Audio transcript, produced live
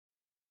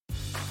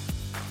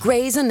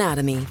Grey's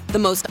Anatomy, the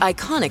most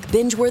iconic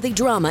binge-worthy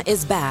drama,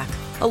 is back,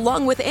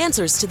 along with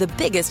answers to the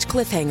biggest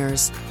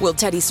cliffhangers. Will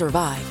Teddy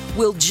survive?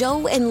 Will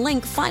Joe and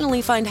Link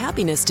finally find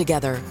happiness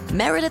together?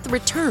 Meredith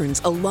returns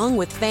along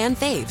with fan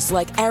faves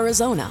like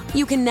Arizona.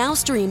 You can now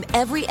stream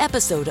every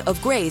episode of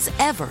Grey's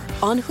ever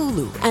on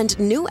Hulu, and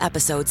new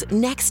episodes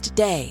next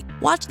day.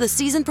 Watch the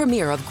season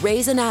premiere of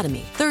Grey's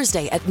Anatomy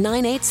Thursday at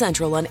 9/8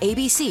 Central on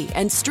ABC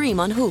and stream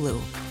on Hulu.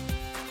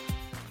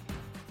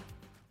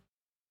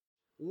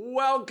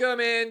 Welcome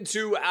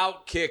into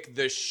Outkick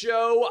the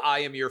Show. I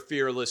am your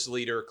fearless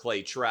leader,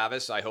 Clay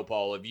Travis. I hope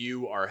all of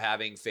you are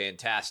having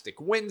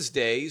fantastic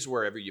Wednesdays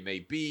wherever you may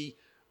be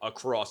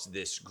across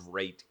this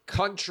great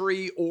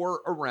country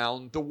or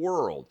around the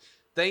world.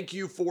 Thank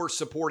you for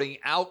supporting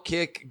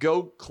Outkick.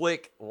 Go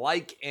click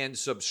like and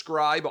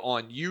subscribe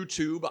on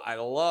YouTube. I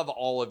love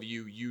all of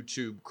you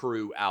YouTube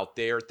crew out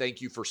there.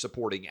 Thank you for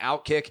supporting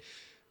Outkick.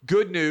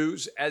 Good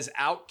news, as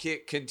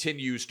Outkick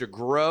continues to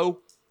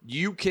grow,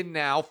 you can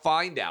now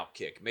find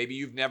Outkick. Maybe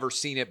you've never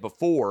seen it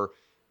before.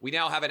 We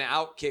now have an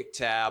Outkick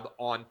tab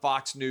on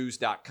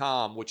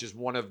foxnews.com, which is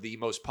one of the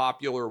most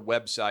popular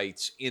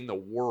websites in the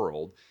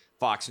world.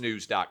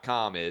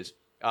 Foxnews.com is.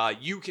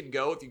 You can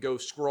go, if you go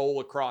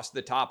scroll across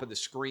the top of the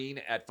screen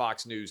at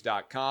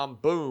foxnews.com,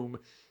 boom,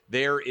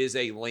 there is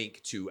a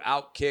link to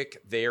Outkick.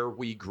 There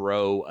we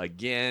grow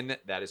again.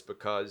 That is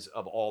because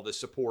of all the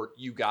support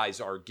you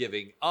guys are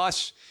giving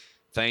us.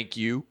 Thank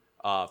you.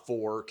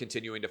 For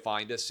continuing to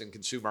find us and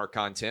consume our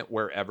content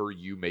wherever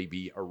you may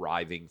be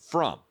arriving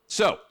from.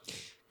 So,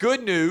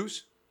 good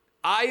news.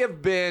 I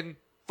have been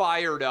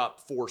fired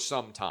up for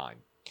some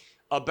time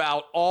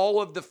about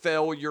all of the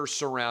failures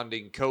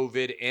surrounding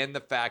COVID and the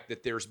fact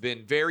that there's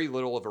been very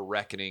little of a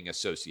reckoning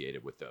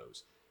associated with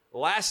those.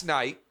 Last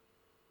night,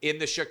 in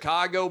the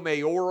Chicago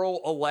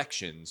mayoral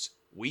elections,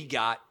 we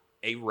got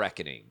a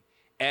reckoning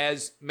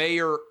as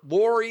Mayor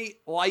Lori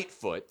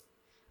Lightfoot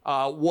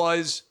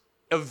was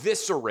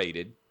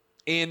eviscerated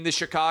in the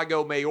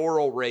Chicago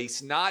mayoral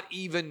race, not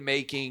even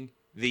making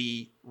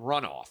the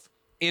runoff.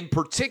 In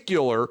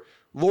particular,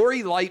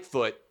 Lori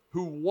Lightfoot,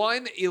 who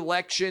won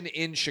election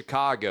in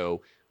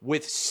Chicago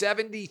with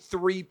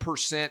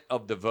 73%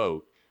 of the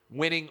vote,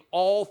 winning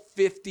all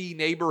 50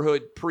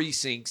 neighborhood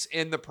precincts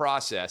in the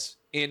process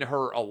in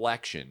her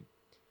election.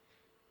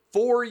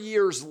 4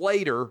 years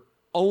later,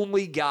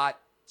 only got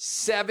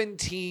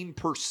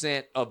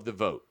 17% of the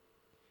vote.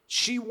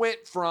 She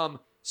went from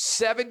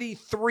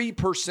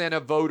 73%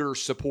 of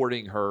voters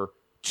supporting her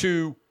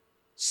to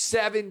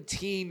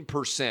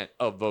 17%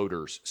 of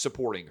voters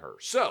supporting her.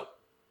 So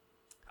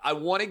I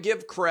want to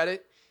give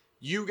credit.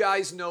 You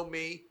guys know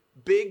me,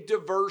 big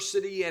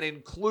diversity and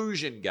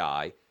inclusion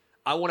guy.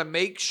 I want to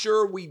make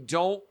sure we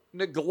don't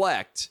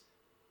neglect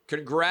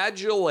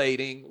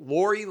congratulating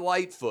Lori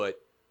Lightfoot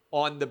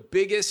on the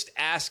biggest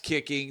ass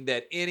kicking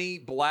that any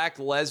black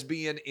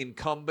lesbian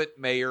incumbent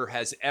mayor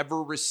has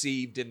ever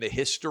received in the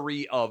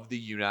history of the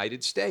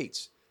United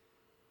States.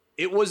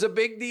 It was a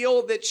big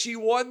deal that she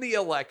won the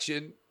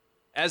election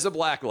as a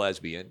black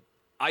lesbian.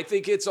 I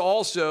think it's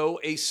also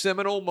a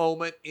seminal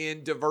moment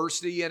in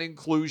diversity and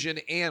inclusion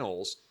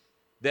annals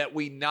that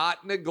we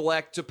not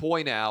neglect to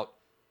point out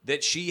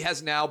that she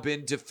has now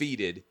been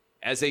defeated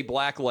as a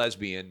black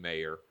lesbian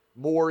mayor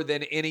more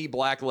than any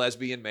black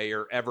lesbian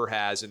mayor ever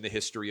has in the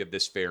history of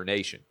this fair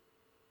nation.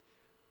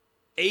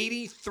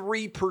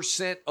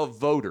 83% of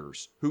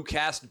voters who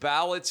cast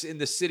ballots in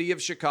the city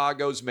of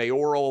Chicago's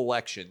mayoral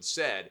election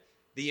said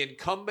the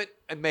incumbent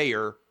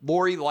mayor,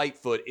 Lori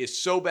Lightfoot,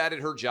 is so bad at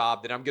her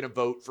job that I'm going to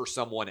vote for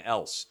someone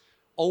else.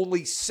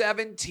 Only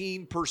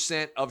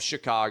 17% of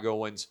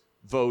Chicagoans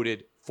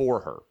voted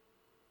for her.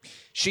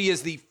 She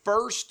is the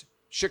first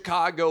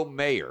Chicago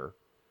mayor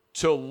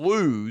to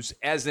lose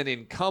as an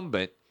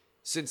incumbent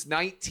since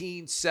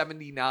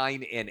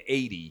 1979 and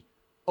 80,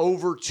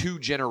 over 2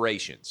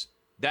 generations.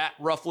 That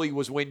roughly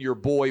was when your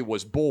boy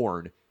was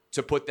born,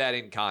 to put that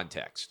in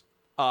context.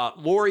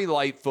 Lori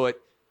Lightfoot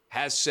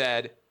has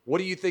said, what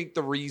do you think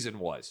the reason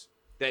was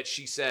that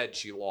she said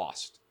she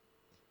lost?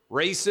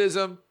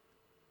 Racism,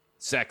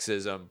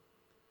 sexism,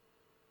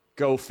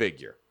 go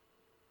figure.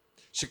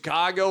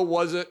 Chicago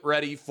wasn't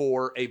ready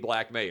for a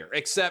black mayor,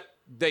 except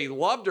they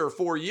loved her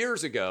 4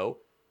 years ago,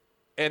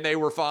 and they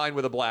were fine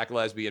with a black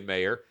lesbian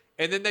mayor.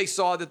 And then they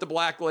saw that the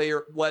black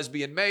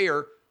lesbian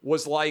mayor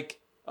was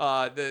like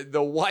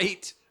the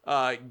white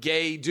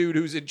gay dude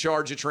who's in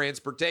charge of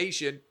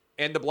transportation,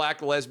 and the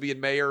black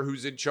lesbian mayor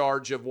who's in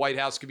charge of White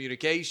House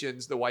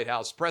communications, the White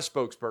House press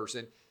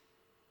spokesperson.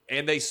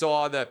 And they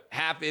saw the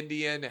half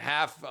Indian,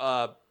 half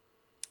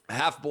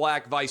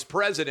black vice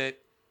president,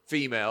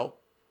 female.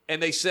 And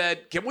they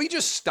said, can we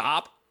just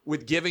stop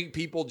with giving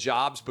people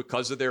jobs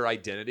because of their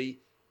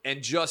identity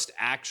and just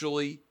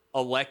actually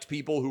elect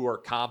people who are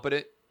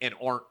competent and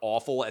aren't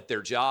awful at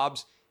their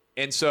jobs?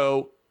 And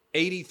so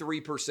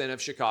 83% of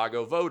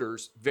Chicago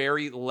voters,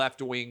 very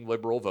left-wing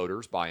liberal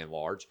voters by and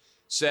large,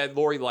 said,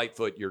 Lori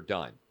Lightfoot, you're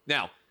done.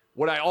 Now,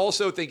 what I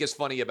also think is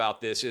funny about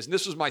this is, and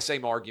this was my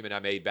same argument I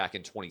made back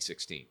in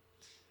 2016,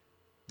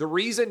 The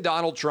reason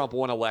Donald Trump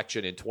won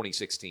election in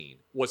 2016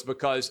 was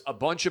because a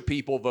bunch of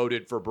people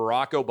voted for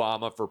Barack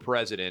Obama for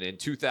president in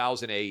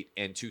 2008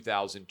 and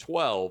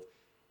 2012,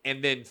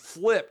 and then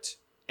flipped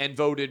and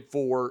voted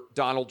for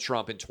Donald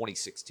Trump in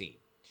 2016.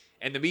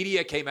 And the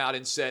media came out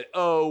and said,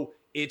 oh,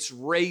 it's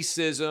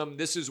racism.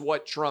 This is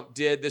what Trump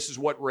did. This is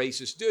what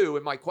racists do.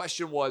 And my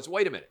question was,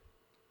 wait a minute.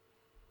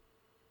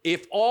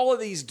 If all of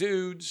these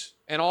dudes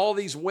and all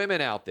these women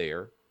out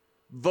there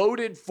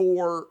voted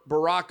for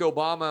Barack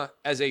Obama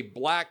as a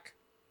black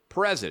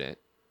president,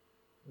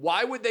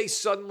 why would they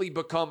suddenly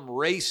become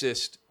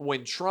racist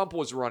when Trump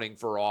was running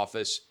for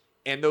office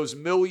and those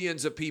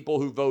millions of people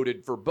who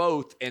voted for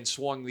both and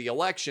swung the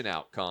election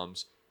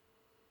outcomes?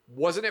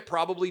 Wasn't it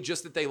probably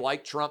just that they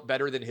liked Trump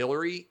better than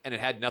Hillary and it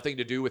had nothing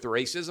to do with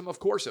racism? Of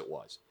course it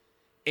was.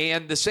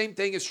 And the same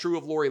thing is true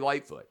of Lori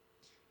Lightfoot.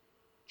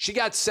 She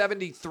got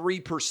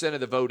 73%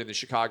 of the vote in the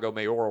Chicago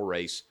mayoral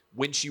race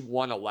when she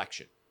won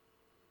election.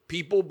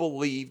 People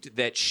believed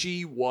that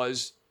she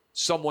was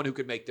someone who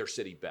could make their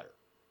city better.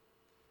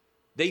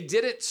 They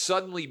didn't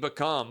suddenly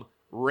become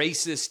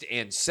racist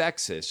and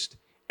sexist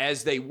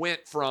as they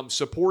went from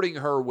supporting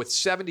her with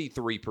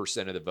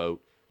 73% of the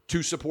vote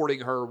to supporting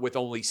her with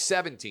only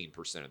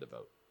 17% of the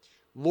vote.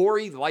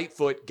 Lori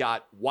Lightfoot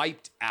got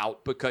wiped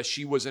out because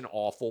she was an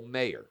awful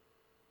mayor.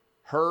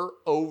 Her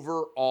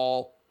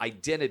overall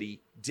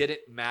identity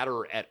didn't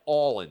matter at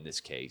all in this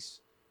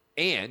case.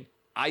 And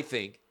I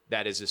think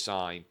that is a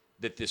sign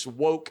that this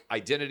woke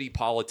identity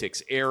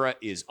politics era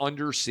is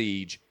under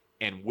siege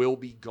and will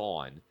be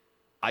gone.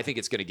 I think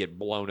it's going to get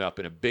blown up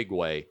in a big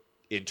way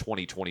in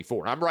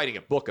 2024. I'm writing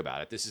a book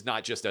about it. This is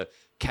not just a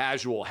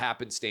casual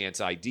happenstance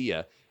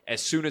idea.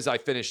 As soon as I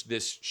finish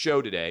this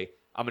show today,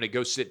 I'm going to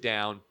go sit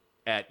down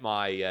at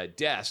my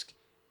desk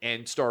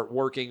and start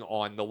working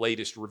on the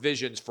latest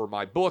revisions for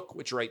my book,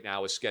 which right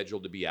now is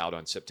scheduled to be out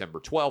on September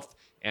 12th,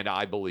 and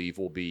I believe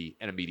will be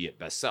an immediate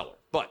bestseller.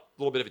 But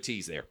a little bit of a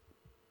tease there.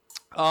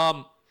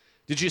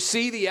 Did you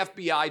see the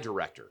FBI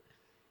director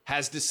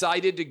has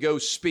decided to go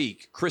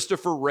speak,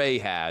 Christopher Wray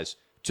has,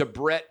 to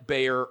Bret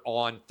Baier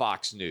on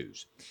Fox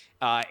News?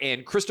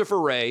 And Christopher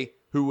Wray,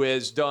 who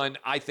has done,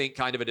 I think,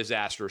 kind of a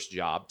disastrous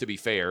job, to be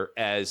fair,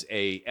 as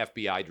a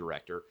FBI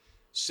director,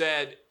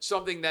 said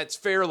something that's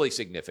fairly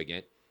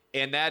significant,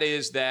 and that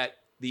is that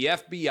the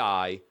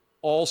FBI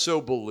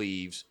also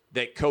believes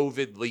that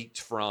COVID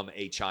leaked from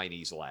a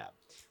Chinese lab.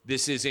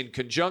 This is in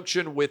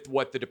conjunction with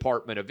what the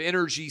Department of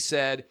Energy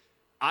said.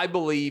 I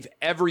believe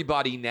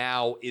everybody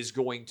now is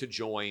going to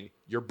join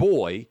your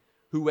boy,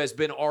 who has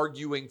been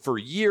arguing for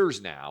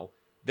years now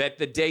that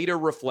the data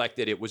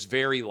reflected it was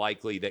very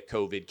likely that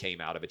COVID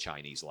came out of a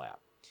Chinese lab,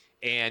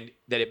 and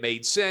that it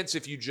made sense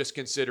if you just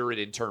consider it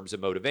in terms of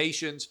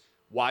motivations.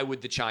 Why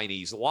would the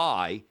Chinese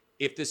lie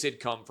if this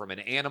had come from an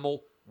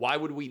animal? Why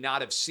would we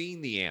not have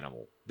seen the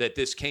animal that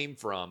this came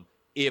from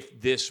if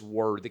this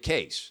were the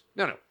case?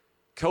 No.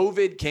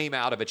 COVID came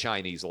out of a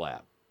Chinese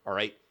lab, all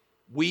right?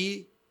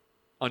 We,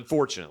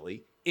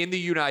 unfortunately, in the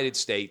United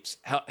States,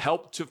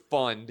 helped to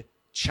fund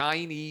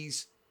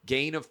Chinese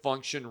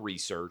gain-of-function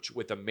research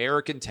with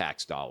American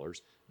tax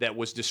dollars that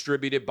was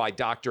distributed by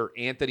Dr.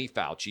 Anthony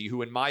Fauci,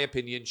 who, in my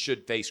opinion,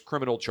 should face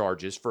criminal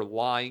charges for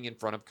lying in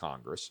front of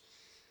Congress.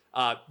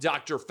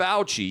 Dr.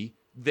 Fauci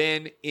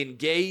then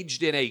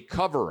engaged in a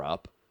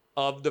cover-up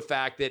of the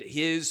fact that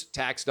his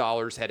tax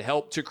dollars had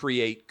helped to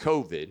create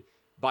COVID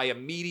by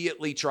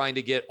immediately trying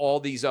to get all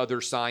these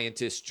other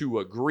scientists to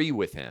agree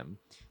with him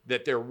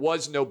that there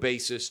was no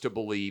basis to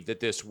believe that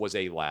this was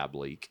a lab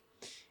leak,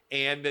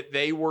 and that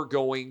they were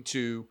going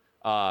to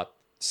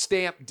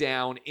stamp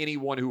down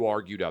anyone who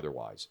argued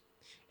otherwise.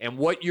 And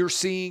what you're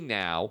seeing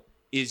now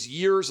is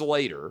years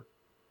later,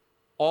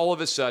 all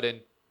of a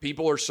sudden,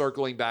 people are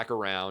circling back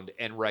around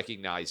and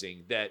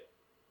recognizing that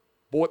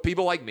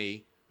people like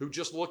me, who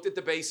just looked at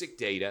the basic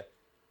data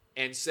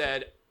and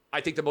said,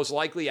 I think the most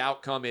likely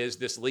outcome is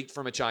this leaked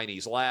from a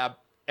Chinese lab.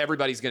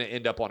 Everybody's going to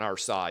end up on our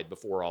side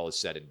before all is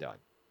said and done.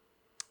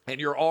 And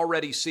you're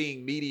already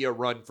seeing media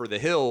run for the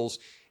hills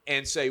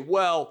and say,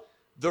 well,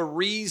 the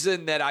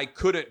reason that I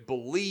couldn't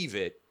believe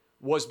it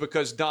was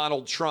because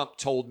Donald Trump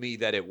told me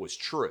that it was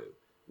true.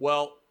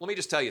 Well, let me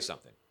just tell you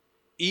something.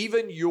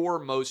 Even your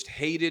most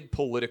hated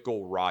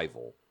political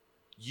rival,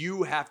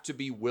 you have to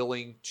be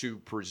willing to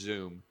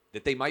presume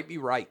that they might be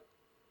right.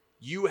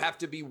 You have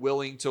to be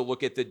willing to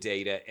look at the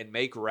data and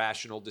make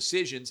rational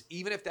decisions,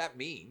 even if that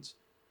means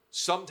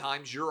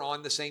sometimes you're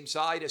on the same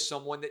side as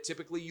someone that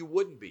typically you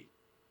wouldn't be.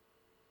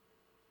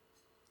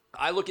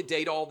 I look at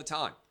data all the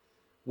time.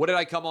 What did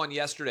I come on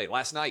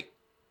last night?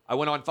 I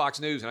went on Fox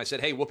News and I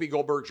said, hey, Whoopi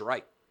Goldberg's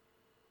right.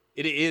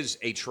 It is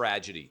a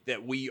tragedy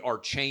that we are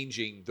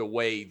changing the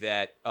way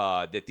that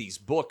that these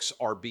books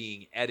are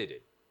being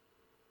edited,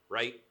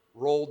 right?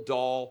 Roald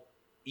Dahl,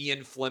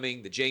 Ian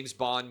Fleming, the James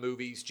Bond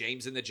movies,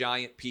 James and the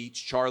Giant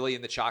Peach, Charlie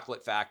and the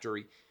Chocolate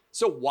Factory.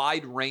 It's a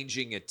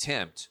wide-ranging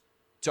attempt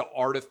to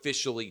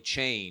artificially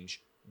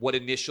change what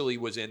initially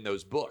was in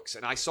those books.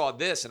 And I saw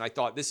this and I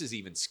thought, this is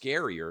even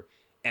scarier,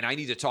 and I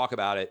need to talk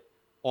about it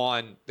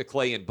on the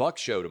Clay and Buck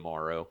show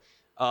tomorrow.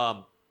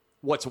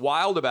 what's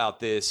wild about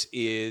this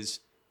is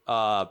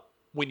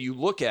when you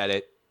look at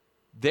it,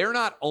 they're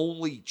not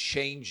only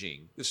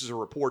changing, this is a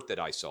report that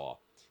I saw,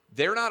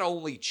 they're not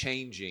only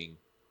changing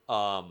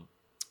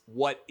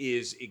what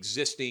is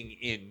existing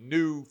in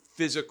new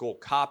physical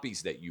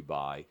copies that you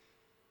buy,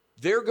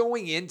 they're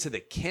going into the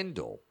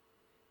Kindle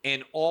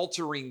and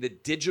altering the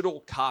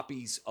digital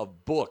copies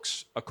of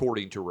books,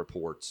 according to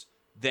reports,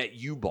 that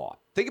you bought.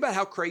 Think about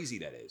how crazy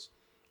that is.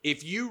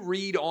 If you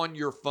read on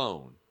your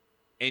phone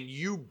and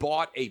you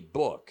bought a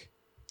book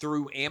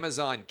through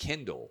Amazon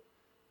Kindle,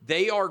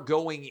 they are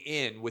going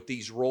in with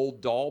these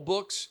Roald Dahl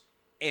books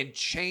and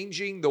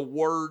changing the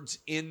words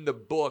in the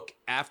book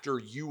after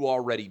you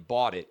already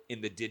bought it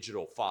in the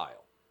digital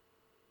file.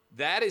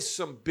 That is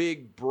some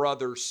big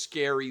brother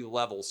scary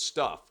level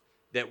stuff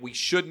that we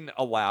shouldn't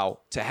allow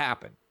to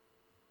happen.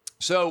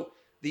 So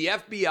the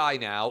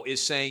FBI now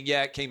is saying,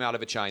 yeah, it came out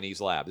of a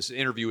Chinese lab. This is an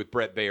interview with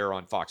Bret Baier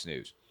on Fox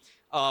News.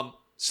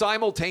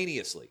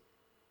 Simultaneously,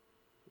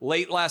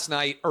 late last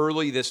night,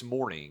 early this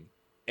morning,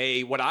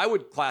 what I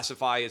would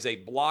classify as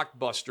a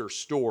blockbuster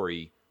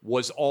story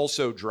was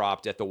also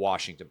dropped at the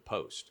Washington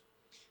Post.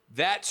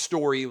 That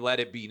story let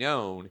it be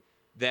known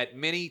that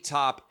many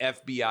top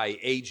FBI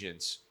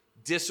agents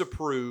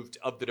disapproved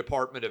of the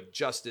Department of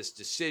Justice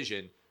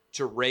decision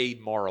to raid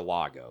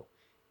Mar-a-Lago.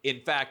 In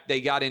fact,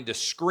 they got into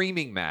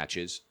screaming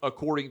matches,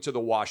 according to the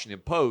Washington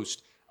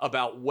Post,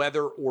 about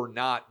whether or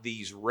not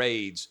these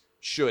raids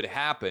should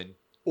happen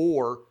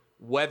or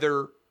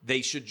whether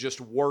they should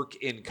just work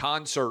in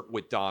concert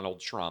with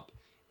Donald Trump.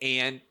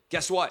 And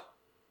guess what?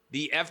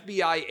 The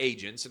FBI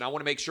agents, and I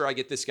want to make sure I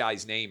get this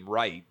guy's name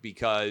right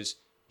because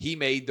he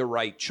made the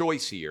right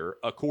choice here,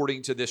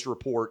 according to this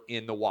report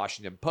in the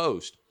Washington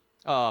Post.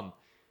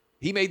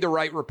 He made the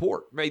right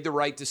report, made the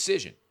right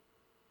decision.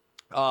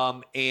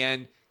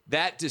 And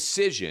that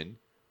decision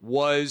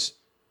was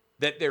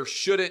that there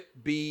shouldn't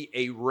be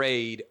a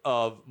raid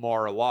of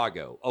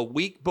Mar-a-Lago. A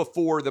week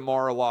before the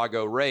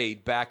Mar-a-Lago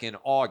raid back in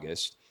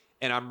August,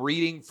 and I'm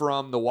reading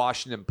from the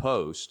Washington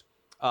Post,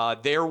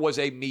 there was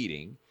a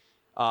meeting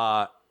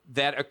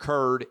that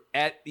occurred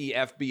at the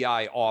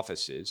FBI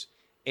offices,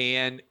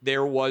 and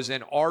there was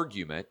an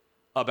argument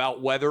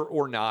about whether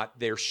or not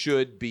there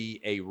should be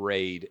a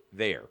raid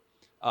there.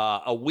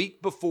 A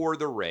week before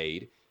the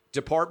raid,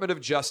 Department of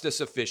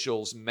Justice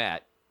officials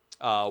met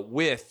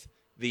with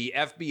the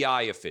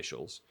FBI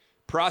officials.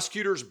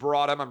 Prosecutors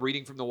brought them, I'm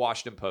reading from the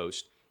Washington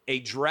Post, a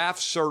draft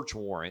search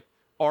warrant,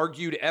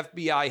 argued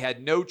FBI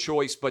had no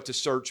choice but to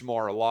search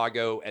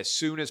Mar-a-Lago as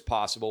soon as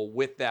possible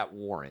with that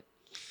warrant.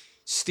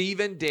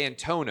 Stephen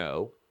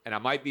D'Antonio, and I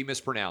might be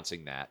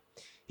mispronouncing that,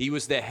 he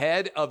was the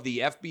head of the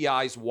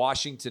FBI's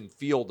Washington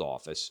field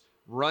office,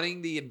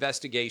 running the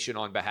investigation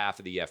on behalf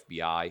of the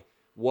FBI,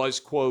 was,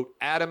 quote,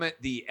 adamant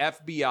the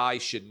FBI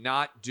should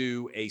not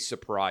do a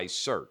surprise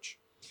search.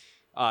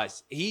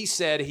 He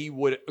said he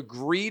would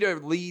agree to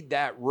lead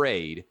that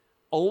raid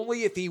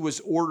only if he was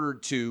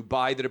ordered to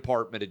by the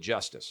Department of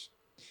Justice,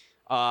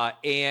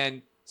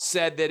 and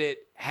said that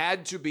it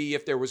had to be,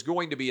 if there was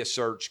going to be a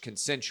search,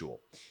 consensual.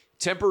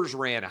 Tempers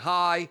ran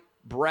high.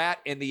 Brat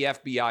and the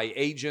FBI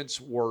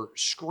agents were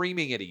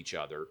screaming at each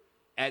other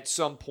at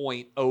some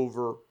point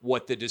over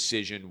what the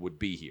decision would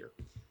be here.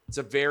 It's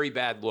a very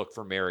bad look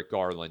for Merrick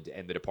Garland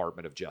and the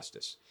Department of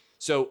Justice.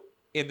 So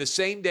in the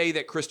same day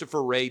that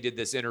Christopher Wray did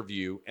this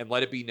interview and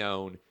let it be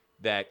known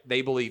that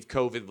they believe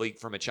COVID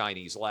leaked from a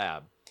Chinese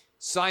lab,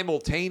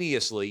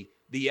 simultaneously,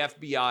 the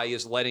FBI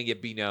is letting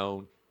it be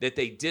known that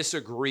they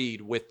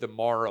disagreed with the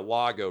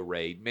Mar-a-Lago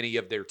raid, many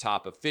of their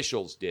top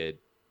officials did,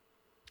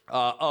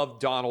 of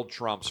Donald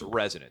Trump's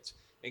residence.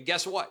 And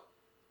guess what?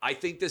 I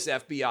think this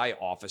FBI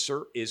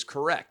officer is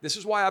correct. This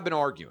is why I've been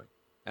arguing,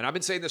 and I've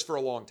been saying this for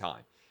a long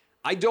time.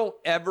 I don't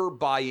ever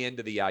buy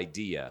into the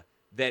idea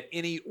that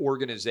any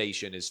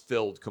organization is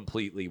filled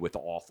completely with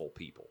awful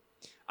people.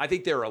 I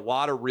think there are a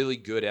lot of really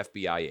good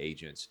FBI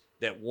agents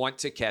that want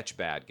to catch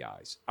bad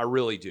guys. I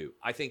really do.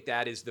 I think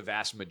that is the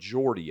vast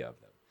majority of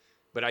them.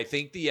 But I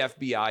think the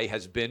FBI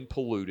has been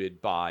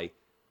polluted by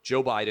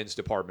Joe Biden's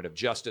Department of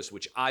Justice,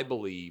 which I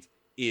believe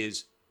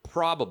is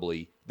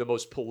probably the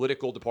most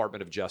political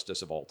Department of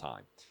Justice of all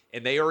time.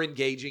 And they are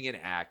engaging in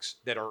acts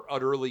that are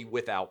utterly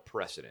without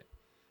precedent.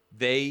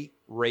 They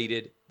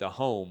raided the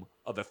home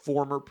of a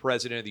former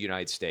president of the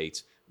United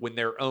States when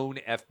their own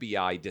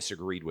FBI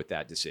disagreed with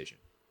that decision.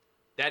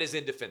 That is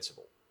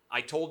indefensible.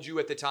 I told you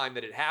at the time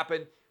that it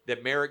happened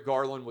that Merrick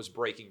Garland was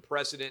breaking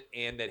precedent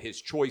and that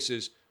his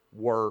choices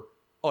were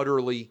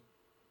utterly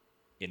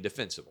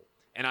indefensible.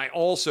 And I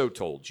also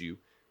told you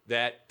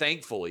that,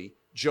 thankfully,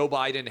 Joe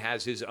Biden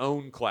has his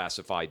own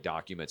classified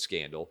document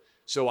scandal.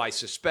 So I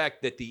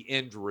suspect that the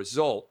end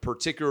result,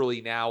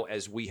 particularly now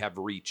as we have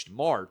reached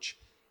March,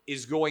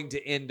 is going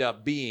to end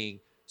up being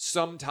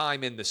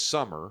sometime in the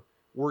summer,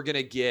 we're going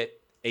to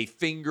get a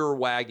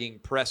finger-wagging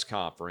press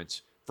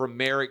conference from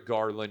Merrick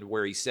Garland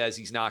where he says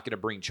he's not going to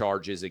bring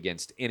charges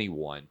against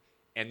anyone,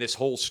 and this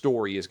whole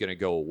story is going to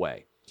go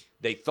away.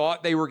 They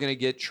thought they were going to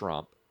get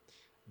Trump.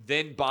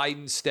 Then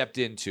Biden stepped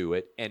into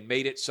it and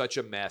made it such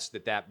a mess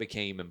that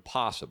became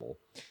impossible.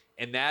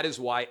 And that is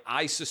why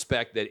I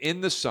suspect that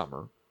in the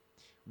summer,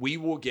 we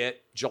will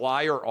get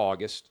July or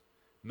August,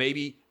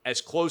 maybe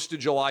as close to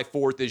July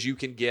 4th as you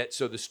can get,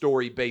 so the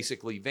story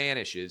basically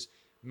vanishes.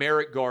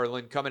 Merrick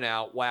Garland coming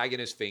out, wagging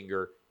his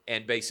finger,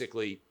 and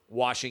basically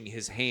washing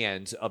his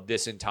hands of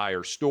this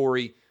entire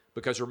story.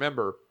 Because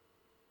remember,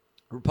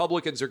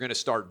 Republicans are going to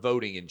start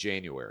voting in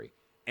January.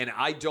 And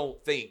I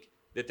don't think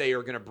that they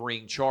are going to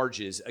bring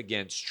charges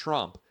against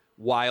Trump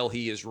while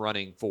he is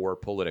running for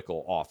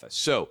political office.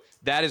 So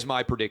that is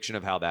my prediction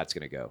of how that's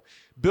going to go.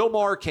 Bill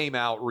Maher came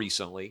out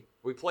recently.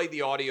 We played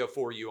the audio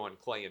for you on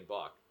Clay and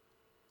Buck.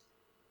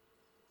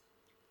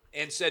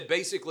 And said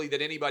basically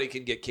that anybody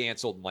can get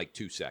canceled in like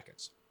 2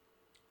 seconds.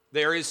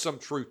 There is some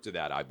truth to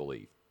that, I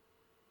believe.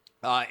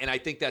 And I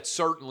think that's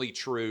certainly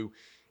true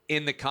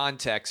in the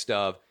context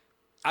of,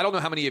 I don't know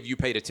how many of you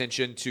paid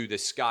attention to the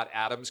Scott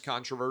Adams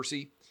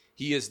controversy.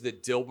 He is the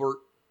Dilbert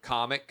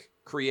comic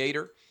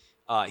creator.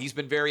 He's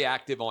been very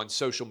active on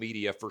social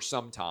media for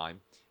some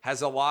time,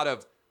 has a lot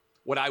of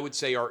what I would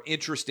say are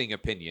interesting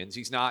opinions.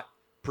 He's not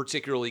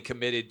particularly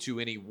committed to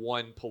any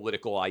one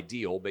political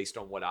ideal based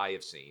on what I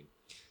have seen.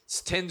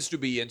 Tends to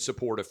be in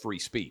support of free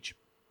speech.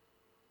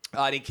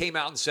 And he came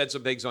out and said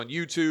some things on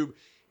YouTube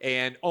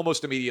and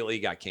almost immediately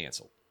got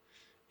canceled.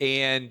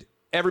 And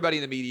everybody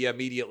in the media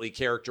immediately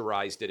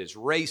characterized it as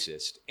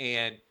racist.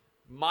 And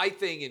my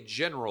thing in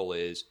general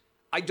is,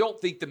 I don't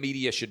think the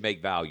media should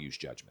make values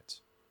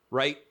judgments,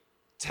 right?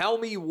 Tell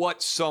me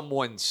what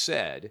someone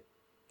said,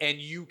 and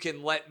you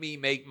can let me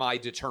make my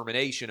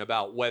determination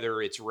about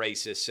whether it's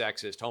racist,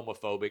 sexist,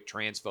 homophobic,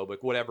 transphobic,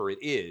 whatever it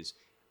is.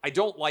 I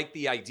don't like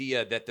the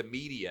idea that the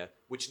media,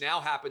 which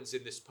now happens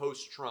in this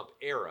post-Trump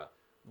era,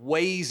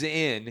 weighs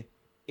in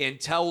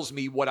and tells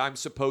me what I'm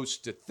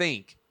supposed to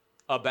think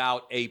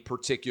about a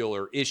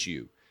particular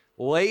issue.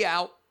 Lay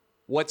out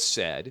what's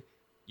said.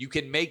 You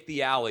can make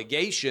the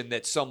allegation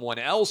that someone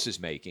else is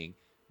making,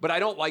 but I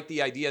don't like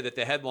the idea that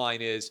the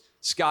headline is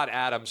Scott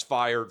Adams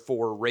fired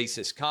for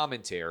racist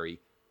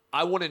commentary.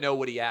 I want to know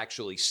what he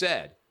actually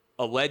said.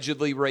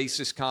 Allegedly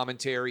racist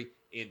commentary,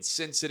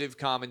 insensitive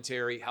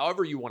commentary,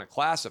 however you want to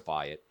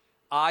classify it.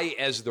 I,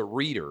 as the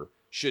reader,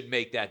 should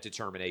make that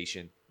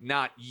determination,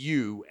 not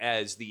you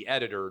as the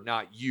editor,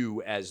 not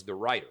you as the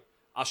writer.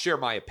 I'll share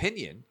my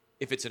opinion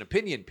if it's an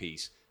opinion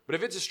piece, but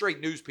if it's a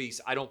straight news piece,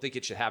 I don't think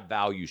it should have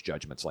values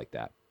judgments like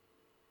that.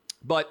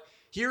 But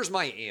here's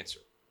my answer.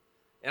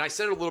 And I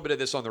said a little bit of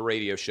this on the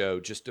radio show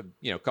just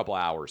a couple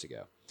hours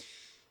ago.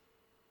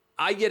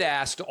 I get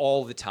asked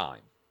all the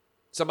time.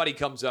 Somebody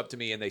comes up to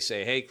me and they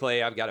say, hey,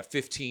 Clay, I've got a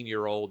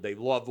 15-year-old. They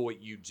love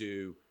what you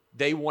do.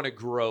 They want to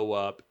grow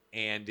up,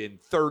 and in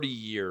 30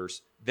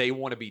 years, they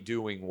want to be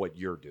doing what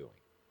you're doing.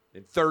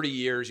 In 30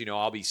 years,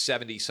 I'll be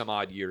 70 some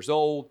odd years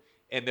old,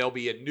 and there'll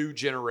be a new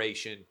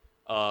generation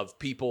of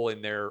people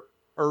in their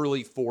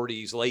early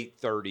 40s, late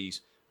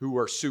 30s who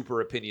are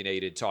super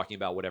opinionated, talking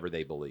about whatever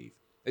they believe.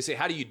 They say,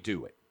 how do you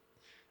do it?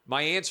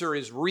 My answer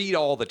is read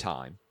all the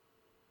time,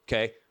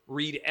 okay?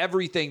 Read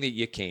everything that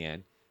you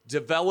can.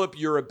 Develop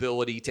your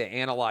ability to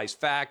analyze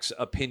facts,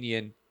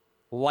 opinion,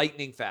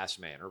 lightning fast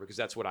manner, because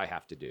that's what I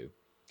have to do.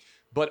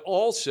 But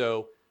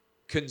also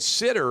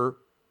consider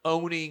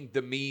owning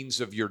the means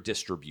of your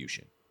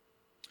distribution,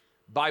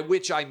 by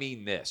which I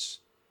mean this.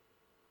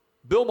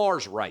 Bill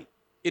Maher's right.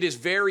 It is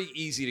very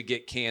easy to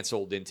get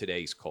canceled in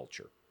today's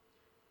culture.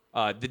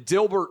 The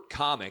Dilbert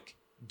comic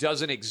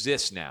doesn't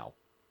exist now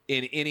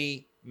in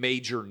any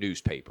major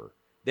newspaper.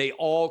 They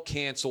all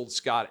canceled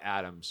Scott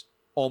Adams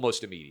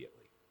almost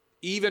immediately.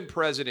 Even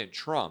President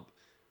Trump,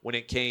 when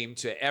it came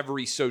to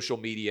every social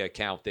media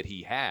account that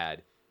he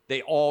had,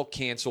 they all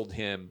canceled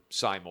him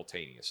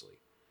simultaneously.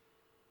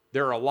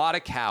 There are a lot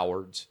of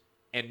cowards,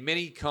 and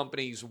many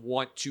companies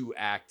want to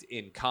act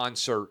in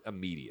concert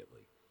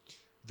immediately.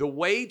 The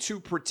way to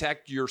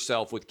protect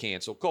yourself with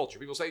cancel culture,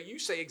 people say, you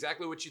say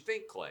exactly what you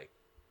think, Clay.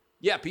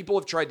 Yeah, people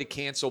have tried to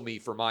cancel me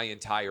for my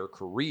entire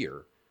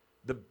career.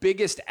 The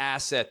biggest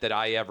asset that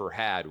I ever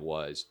had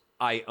was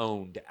I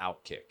owned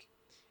Outkick.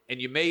 And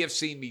you may have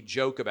seen me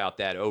joke about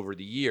that over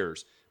the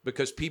years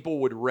because people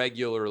would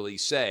regularly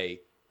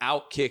say,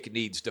 Outkick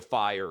needs to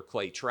fire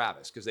Clay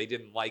Travis because they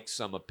didn't like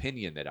some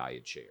opinion that I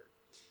had shared.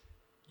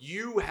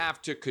 You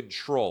have to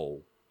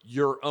control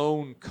your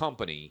own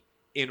company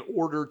in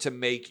order to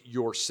make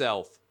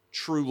yourself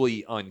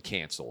truly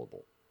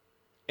uncancelable.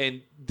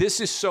 And this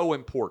is so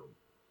important.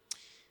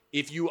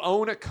 If you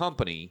own a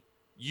company,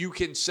 you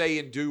can say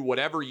and do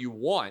whatever you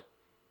want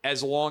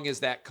as long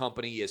as that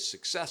company is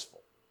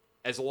successful,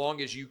 as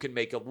long as you can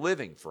make a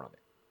living from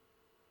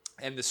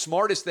it. And the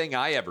smartest thing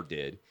I ever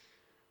did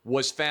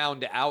was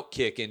found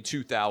Outkick in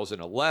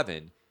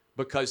 2011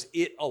 because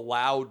it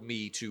allowed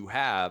me to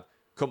have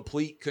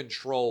complete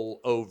control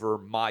over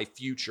my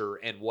future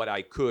and what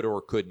I could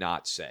or could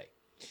not say.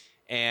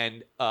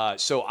 And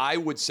so I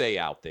would say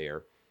out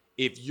there,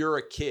 if you're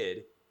a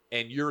kid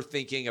and you're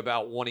thinking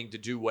about wanting to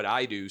do what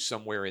I do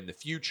somewhere in the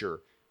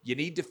future, you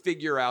need to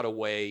figure out a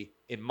way,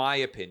 in my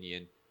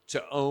opinion,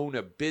 to own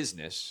a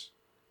business,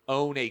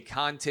 own a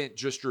content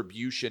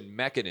distribution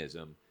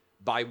mechanism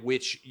by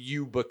which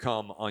you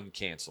become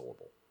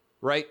uncancelable,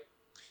 right?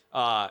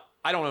 I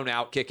don't own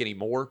Outkick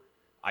anymore.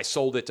 I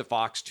sold it to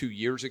Fox 2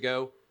 years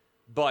ago,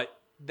 but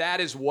that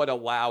is what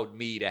allowed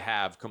me to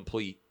have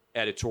complete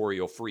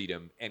editorial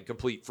freedom and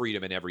complete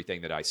freedom in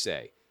everything that I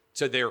say.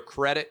 To their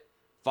credit,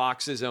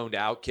 Fox has owned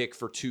Outkick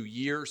for 2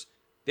 years.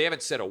 They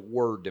haven't said a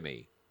word to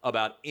me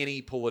about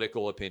any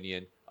political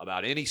opinion,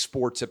 about any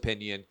sports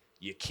opinion.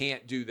 You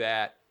can't do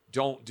that.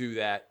 Don't do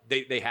that.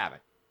 They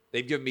haven't.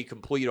 They've given me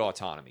complete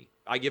autonomy.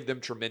 I give them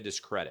tremendous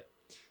credit.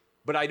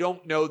 But I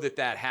don't know that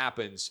that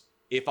happens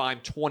if I'm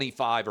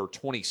 25 or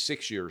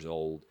 26 years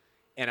old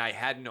and I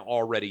hadn't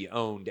already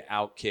owned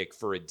Outkick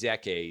for a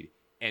decade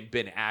and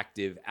been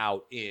active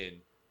out in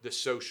the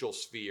social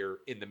sphere,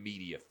 in the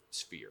media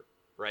sphere,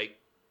 right?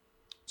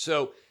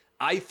 So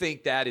I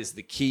think that is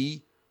the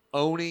key,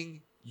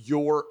 owning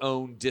your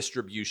own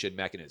distribution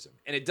mechanism.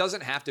 And it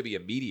doesn't have to be a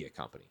media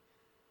company.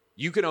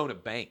 You could own a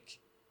bank.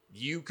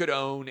 You could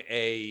own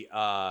a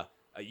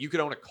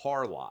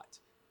car lot.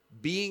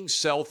 Being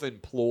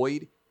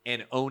self-employed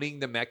and owning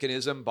the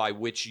mechanism by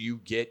which you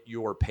get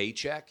your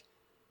paycheck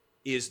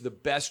is the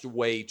best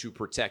way to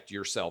protect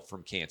yourself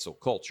from cancel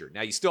culture.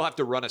 Now, you still have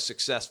to run a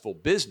successful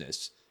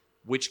business,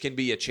 which can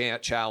be a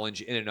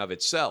challenge in and of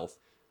itself.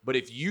 But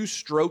if you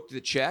stroke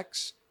the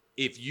checks,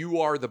 if you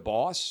are the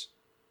boss,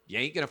 you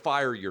ain't going to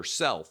fire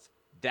yourself.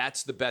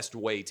 That's the best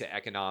way to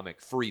economic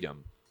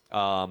freedom.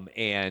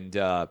 And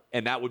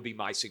that would be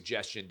my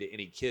suggestion to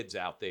any kids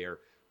out there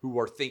who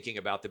are thinking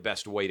about the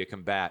best way to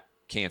combat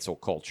cancel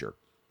culture.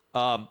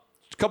 A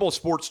couple of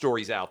sports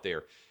stories out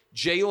there.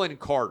 Jalen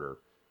Carter,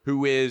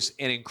 who is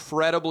an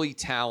incredibly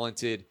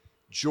talented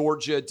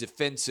Georgia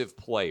defensive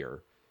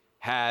player,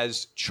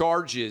 has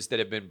charges that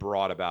have been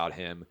brought about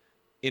him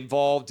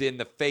involved in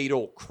the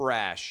fatal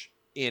crash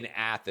in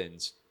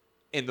Athens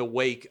in the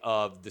wake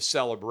of the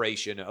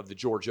celebration of the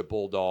Georgia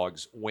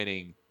Bulldogs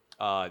winning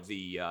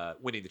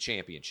the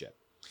championship.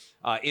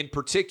 In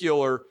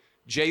particular,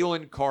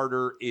 Jalen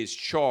Carter is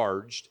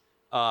charged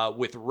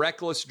with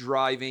reckless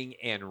driving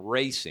and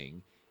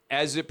racing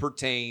as it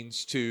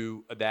pertains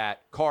to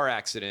that car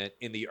accident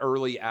in the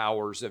early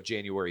hours of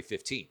January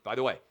 15th. By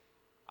the way,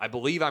 I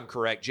believe I'm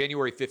correct.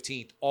 January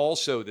 15th,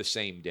 also the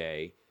same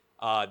day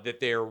that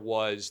there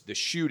was the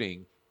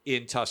shooting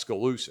in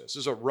Tuscaloosa. This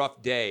is a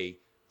rough day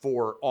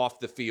for off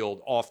the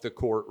field, off the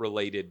court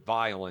related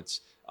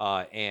violence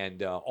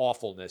and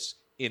awfulness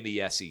in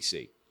the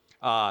SEC.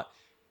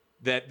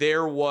 That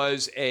there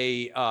was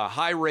a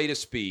high rate of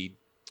speed,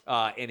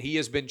 and he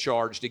has been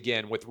charged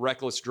again with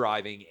reckless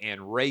driving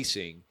and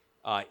racing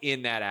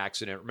in that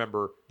accident.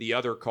 Remember, the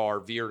other car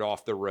veered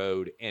off the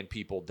road and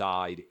people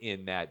died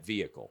in that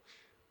vehicle.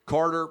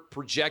 Carter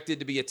projected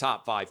to be a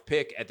top 5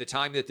 pick. At the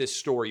time that this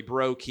story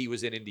broke, he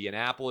was in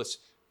Indianapolis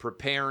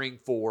preparing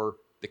for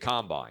the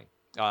combine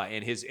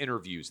and his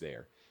interviews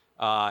there.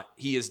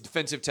 He is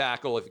defensive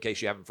tackle, in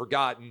case you haven't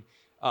forgotten.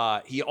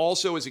 He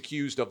also is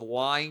accused of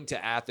lying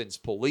to Athens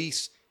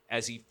police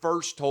as he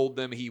first told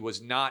them he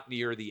was not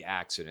near the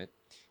accident,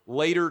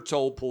 later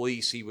told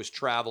police he was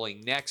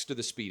traveling next to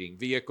the speeding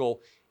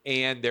vehicle,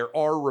 and there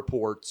are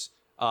reports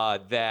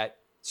that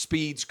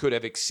speeds could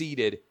have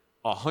exceeded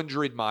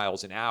 100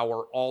 miles an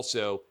hour.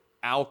 Also,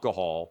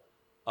 alcohol,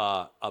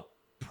 a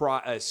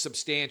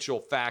substantial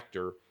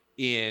factor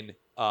in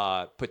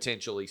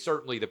potentially,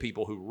 certainly the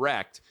people who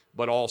wrecked,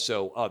 but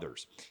also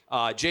others.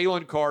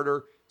 Jalen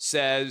Carter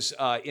says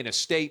in a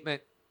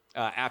statement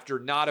after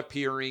not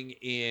appearing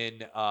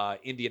in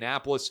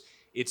Indianapolis,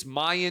 "It's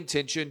my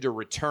intention to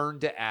return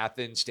to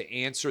Athens to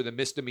answer the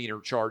misdemeanor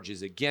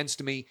charges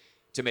against me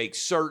to make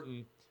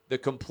certain the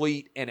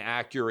complete and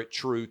accurate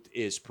truth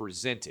is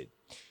presented."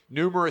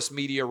 Numerous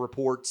media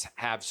reports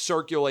have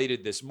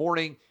circulated this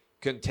morning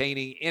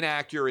containing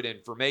inaccurate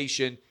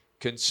information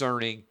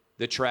concerning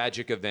the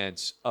tragic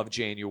events of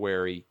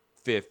January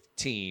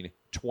 15,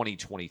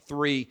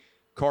 2023.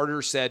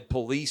 Carter said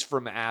police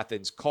from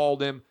Athens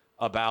called him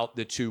about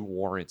the 2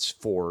 warrants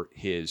for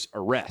his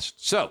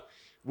arrest. So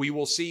we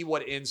will see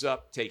what ends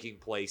up taking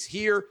place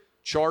here.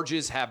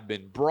 Charges have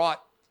been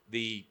brought.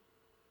 The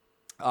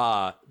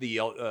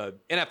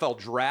NFL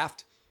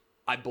draft,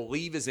 I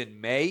believe, is in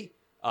May,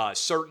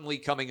 certainly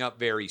coming up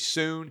very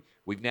soon.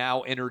 We've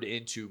now entered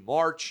into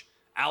March.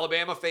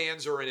 Alabama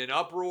fans are in an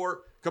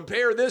uproar.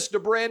 Compare this to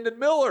Brandon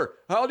Miller.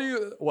 How do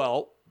you?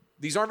 Well,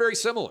 these aren't very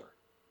similar,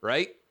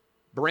 right?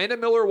 Brandon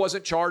Miller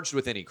wasn't charged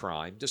with any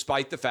crime,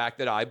 despite the fact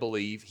that I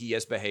believe he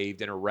has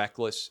behaved in a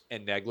reckless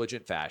and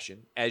negligent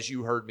fashion, as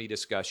you heard me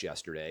discuss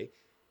yesterday,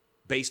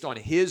 based on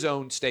his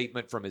own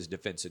statement from his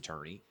defense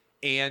attorney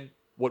and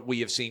what we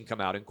have seen come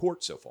out in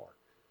court so far.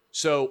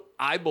 So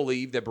I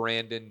believe that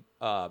Brandon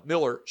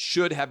Miller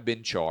should have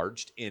been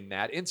charged in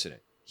that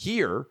incident.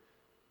 Here,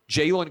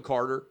 Jalen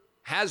Carter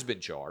has been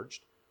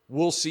charged.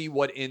 We'll see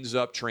what ends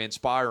up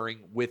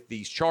transpiring with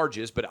these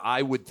charges, but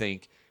I would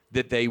think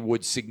that they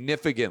would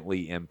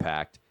significantly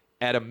impact,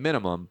 at a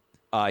minimum,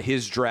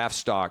 his draft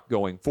stock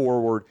going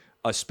forward,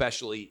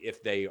 especially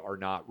if they are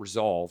not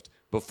resolved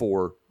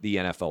before the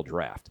NFL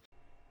draft.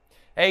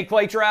 Hey,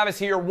 Clay Travis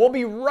here. We'll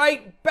be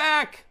right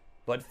back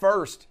But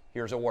first,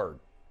 here's a word.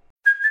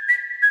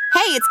 Hey,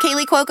 it's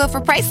Kaylee Cuoco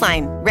for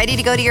Priceline. Ready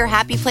to go to your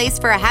happy place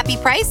for a happy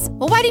price?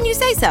 Well, why didn't you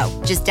say so?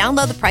 Just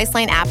download the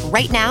Priceline app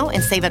right now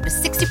and save up to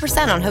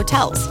 60% on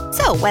hotels.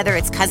 So whether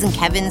it's Cousin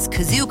Kevin's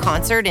Kazoo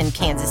Concert in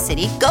Kansas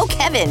City, go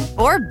Kevin,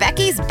 or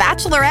Becky's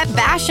Bachelorette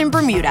Bash in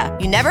Bermuda,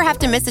 you never have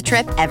to miss a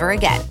trip ever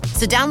again.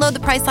 So download the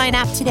Priceline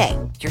app today.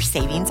 Your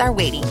savings are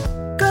waiting.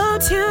 Go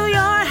to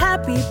your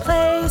happy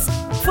place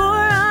for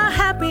a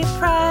happy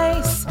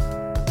price.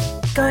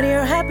 Go to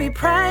your happy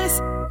price,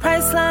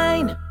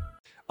 Priceline.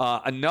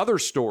 Another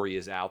story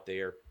is out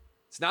there.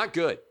 It's not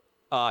good.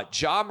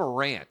 Ja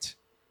Morant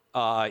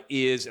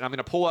is, and I'm going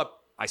to pull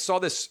up, I saw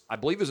this, I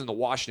believe it was in the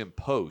Washington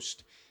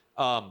Post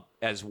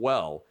as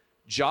well.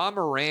 Ja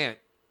Morant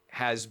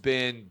has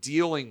been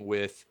dealing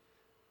with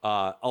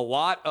a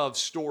lot of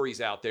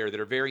stories out there that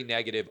are very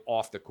negative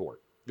off the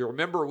court. You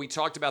remember we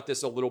talked about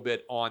this a little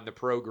bit on the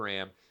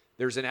program.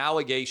 There's an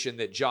allegation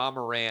that Ja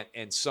Morant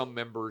and some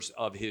members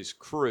of his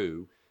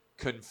crew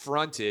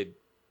confronted,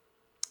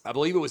 I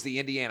believe it was the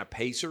Indiana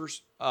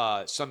Pacers,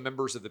 some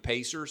members of the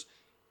Pacers,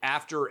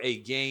 after a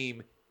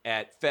game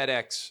at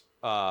FedEx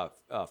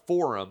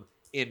Forum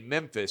in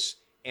Memphis,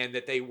 and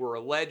that they were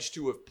alleged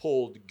to have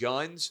pulled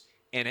guns,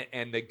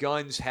 and the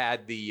guns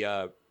had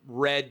the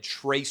red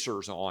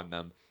tracers on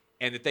them,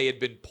 and that they had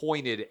been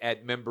pointed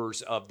at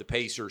members of the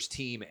Pacers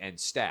team and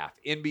staff.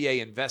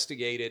 NBA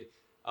investigated,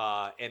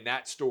 and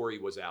that story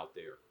was out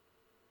there.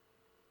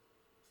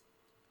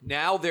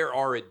 Now there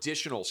are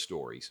additional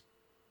stories.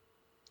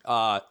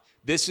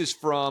 This is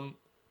from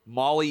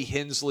Molly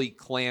Hensley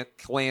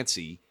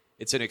Clancy.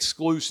 It's an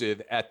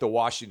exclusive at the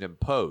Washington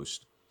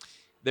Post.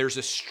 There's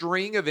a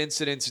string of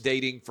incidents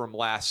dating from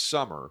last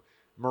summer.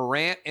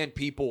 Morant and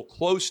people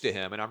close to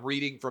him, and I'm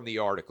reading from the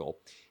article,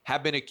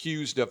 have been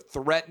accused of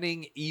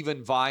threatening,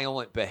 even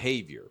violent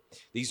behavior.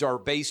 These are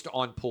based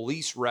on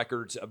police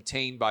records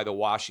obtained by the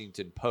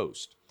Washington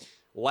Post.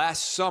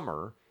 Last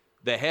summer,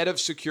 the head of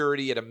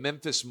security at a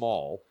Memphis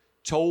mall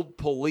told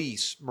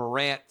police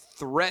Morant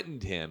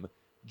threatened him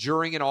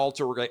during an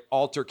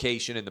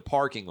altercation in the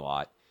parking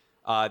lot,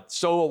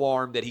 so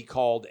alarmed that he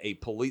filed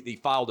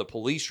a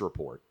police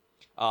report.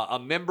 A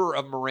member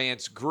of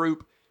Morant's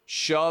group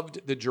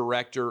shoved the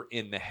director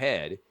in the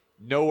head.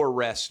 No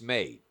arrests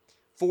made.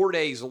 4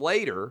 days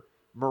later,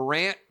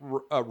 Morant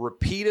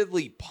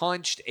repeatedly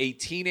punched a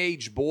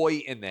teenage boy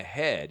in the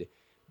head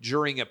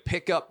during a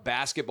pickup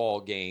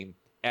basketball game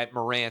at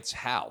Morant's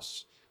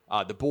house.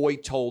 The boy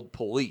told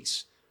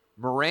police.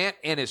 Morant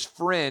and his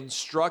friend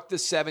struck the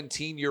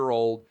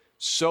 17-year-old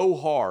so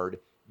hard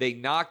they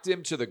knocked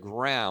him to the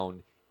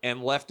ground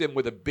and left him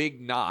with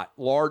a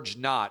large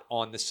knot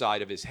on the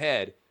side of his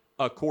head,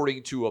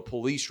 according to a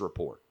police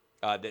report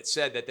that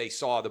said that they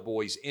saw the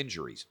boy's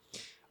injuries.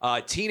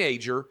 A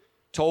teenager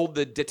told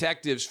the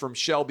detectives from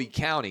Shelby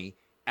County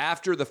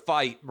after the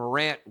fight,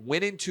 Morant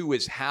went into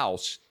his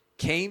house,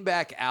 came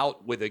back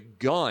out with a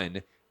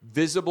gun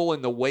visible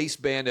in the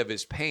waistband of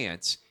his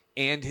pants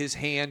and his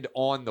hand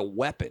on the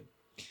weapon.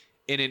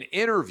 In an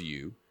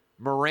interview,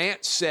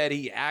 Morant said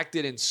he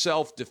acted in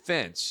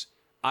self-defense.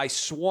 I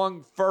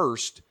swung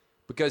first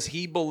because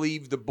he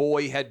believed the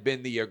boy had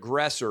been the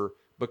aggressor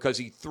because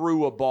he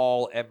threw a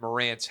ball at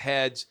Morant's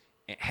head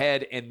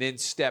and then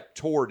stepped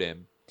toward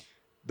him.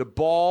 The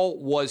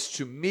ball was,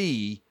 to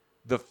me,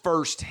 the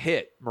first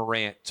hit,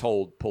 Morant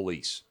told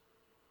police.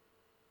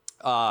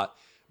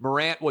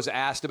 Morant was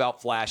asked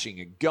about flashing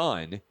a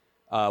gun,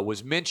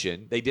 was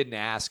mentioned. They didn't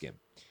ask him.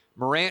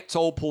 Morant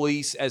told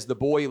police as the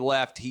boy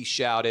left, he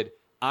shouted,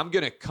 I'm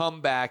going to come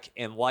back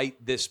and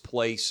light this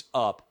place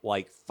up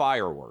like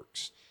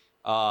fireworks.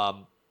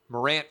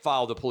 Morant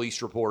filed a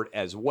police report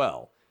as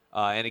well.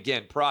 And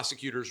again,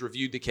 prosecutors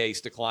reviewed the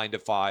case, declined to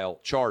file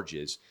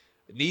charges.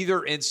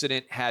 Neither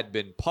incident had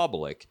been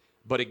public,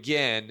 but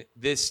again,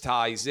 this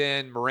ties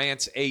in.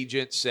 Morant's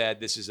agent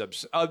said this is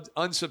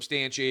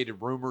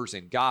unsubstantiated rumors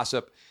and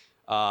gossip,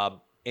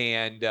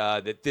 and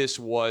that this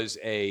was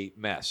a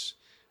mess.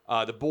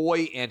 The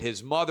boy and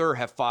his mother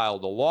have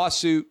filed a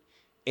lawsuit,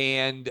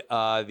 and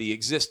the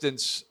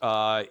existence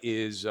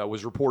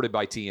was reported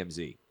by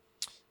TMZ.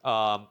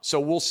 So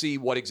we'll see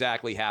what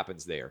exactly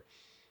happens there.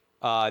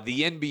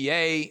 The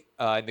NBA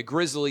and the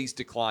Grizzlies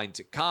declined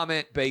to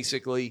comment,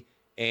 basically,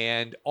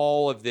 and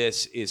all of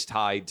this is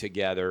tied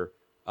together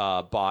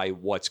by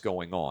what's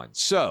going on.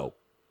 So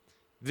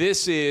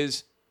this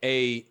is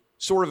a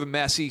sort of a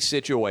messy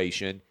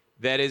situation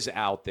that is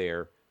out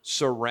there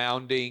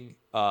surrounding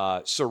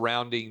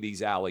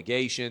these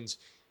allegations.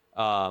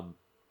 And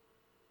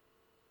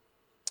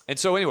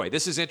so anyway,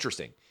 this is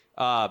interesting.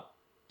 And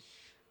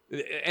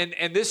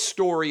this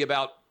story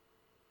about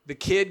the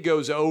kid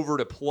goes over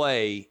to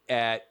play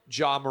at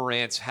Ja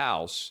Morant's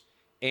house,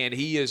 and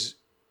he is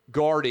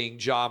guarding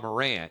Ja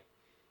Morant.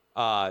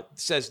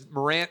 Says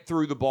Morant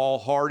threw the ball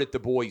hard at the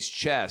boy's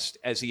chest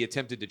as he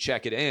attempted to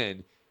check it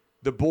in.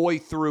 The boy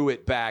threw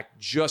it back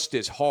just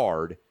as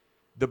hard.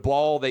 The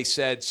ball, they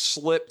said,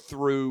 slipped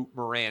through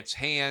Morant's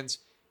hands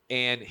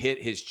and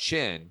hit his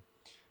chin.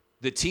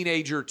 The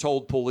teenager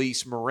told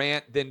police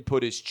Morant then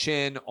put his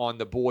chin on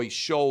the boy's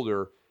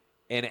shoulder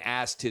and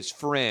asked his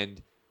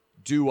friend,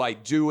 "Do I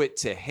do it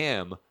to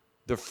him?"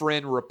 The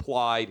friend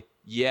replied,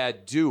 "Yeah,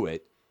 do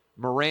it."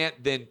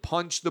 Morant then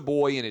punched the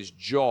boy in his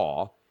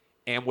jaw,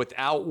 and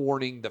without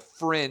warning, the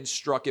friend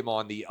struck him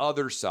on the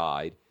other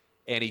side,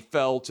 and he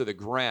fell to the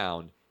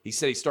ground. He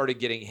said he started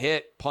getting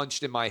hit,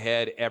 punched in my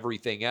head,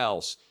 everything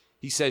else.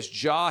 He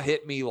says Ja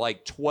hit me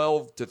like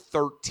 12 to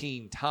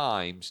 13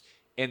 times,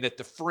 and that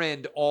the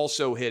friend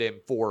also hit him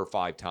 4 or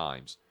 5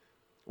 times.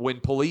 When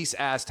police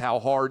asked how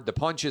hard the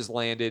punches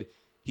landed,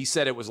 he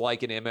said it was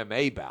like an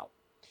MMA bout.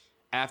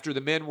 After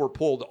the men were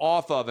pulled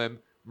off of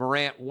him,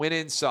 Morant went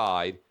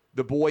inside.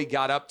 The boy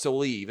got up to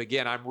leave.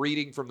 Again, I'm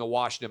reading from the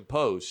Washington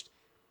Post.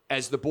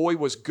 As the boy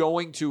was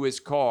going to his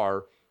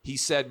car, he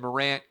said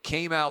Morant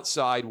came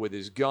outside with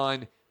his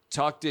gun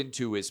tucked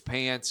into his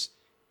pants,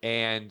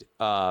 and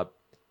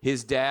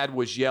his dad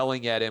was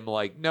yelling at him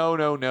like,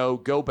 no,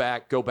 go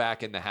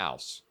back in the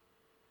house.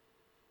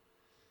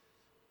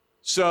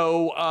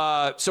 So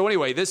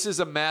anyway, this is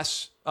a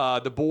mess.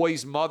 The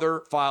boy's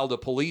mother filed a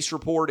police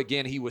report.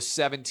 Again, he was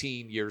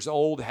 17 years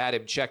old, had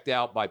him checked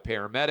out by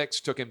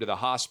paramedics, took him to the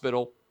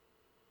hospital.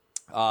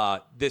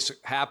 This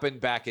happened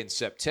back in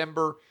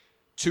September,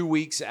 2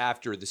 weeks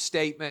after the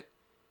statement.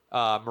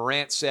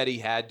 Morant said he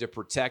had to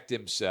protect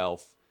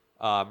himself.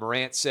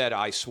 Morant said,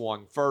 "I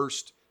swung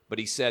first," but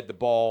he said the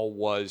ball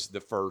was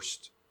the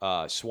first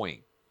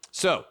swing.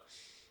 So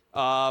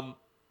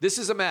this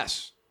is a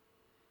mess.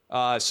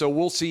 So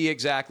we'll see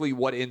exactly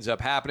what ends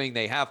up happening.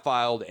 They have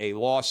filed a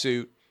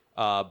lawsuit,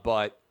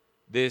 but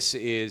this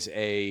is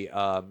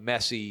a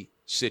messy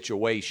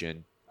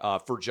situation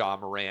for Ja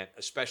Morant,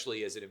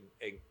 especially as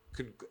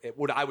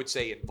what I would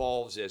say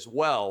involves as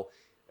well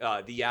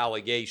the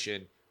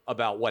allegation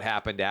about what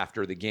happened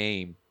after the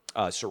game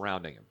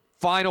surrounding him.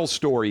 Final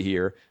story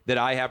here that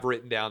I have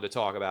written down to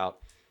talk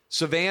about.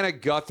 Savannah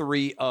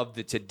Guthrie of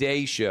the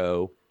Today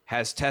Show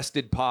has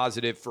tested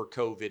positive for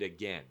COVID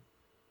again.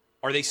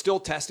 Are they still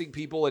testing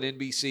people at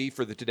NBC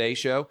for the Today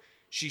Show?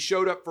 She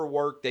showed up for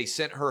work. They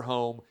sent her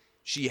home.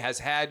 She has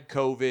had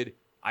COVID,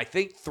 I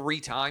think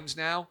 3 times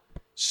now,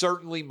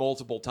 certainly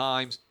multiple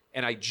times.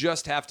 And I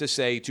just have to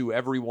say to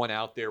everyone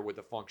out there with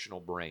a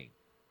functional brain,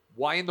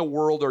 why in the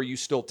world are you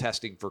still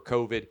testing for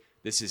COVID?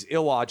 This is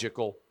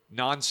illogical,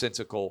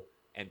 nonsensical,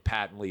 and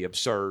patently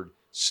absurd.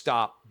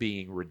 Stop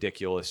being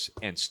ridiculous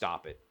and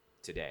stop it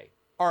today.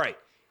 All right.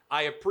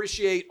 I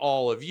appreciate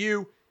all of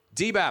you.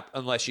 DBAP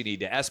unless you need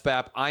to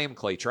SBAP. I am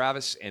Clay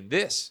Travis, and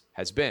this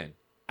has been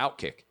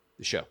Outkick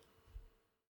the Show.